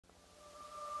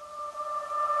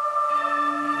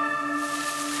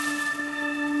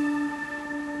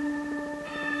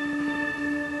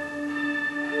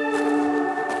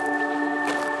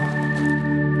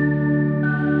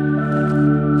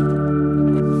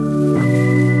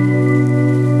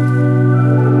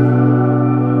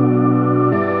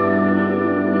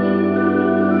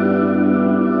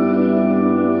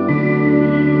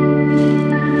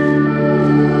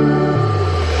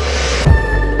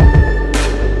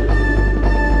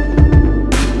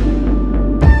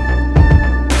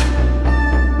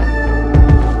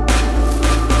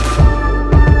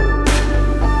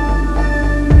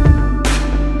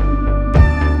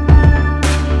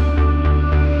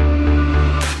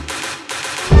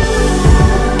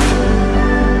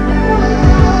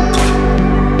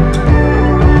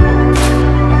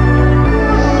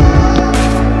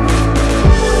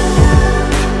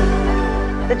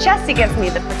he gives me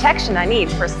the protection I need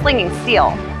for slinging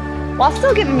steel, while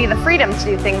still giving me the freedom to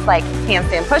do things like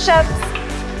handstand push-ups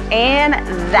and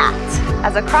that.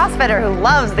 As a CrossFitter who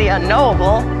loves the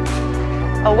unknowable,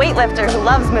 a weightlifter who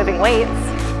loves moving weights,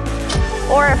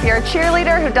 or if you're a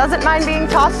cheerleader who doesn't mind being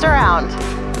tossed around.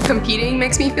 Competing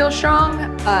makes me feel strong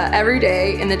every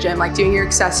day in the gym, like doing your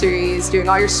accessories, doing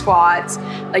all your squats.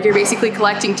 Like you're basically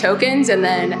collecting tokens, and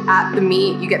then at the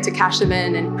meet, you get to cash them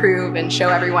in and prove and show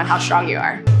everyone how strong you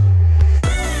are.